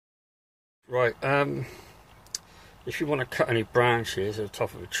Right, if you want to cut any branches at the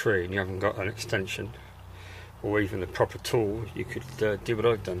top of a tree and you haven't got an extension or even the proper tool, you could do what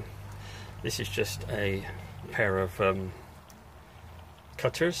I've done. This is just a pair of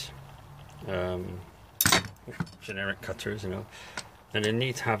cutters, generic cutters, you know, and they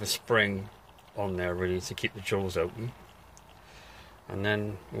need to have a spring on there really to keep the jaws open. And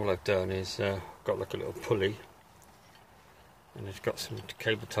then all I've done is got like a little pulley, and it's got some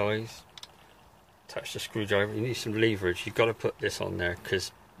cable ties. Attach the screwdriver. You need some leverage. You've got to put this on there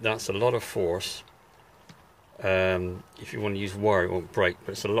because that's a lot of force. If you want to use wire, it won't break,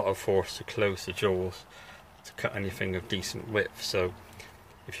 but it's a lot of force to close the jaws to cut anything of decent width. So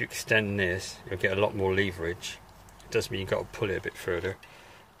if you extend this, you'll get a lot more leverage. It does mean you've got to pull it a bit further,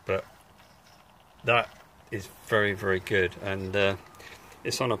 but that is very, very good. And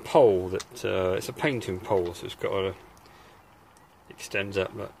it's on a pole that it's a painting pole, so it's got a extends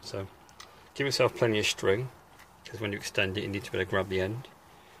up. So give yourself plenty of string, because when you extend it you need to be able to grab the end,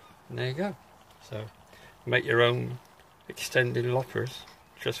 and there you go. So make your own extended loppers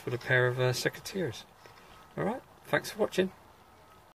just with a pair of secateurs. Alright, thanks for watching.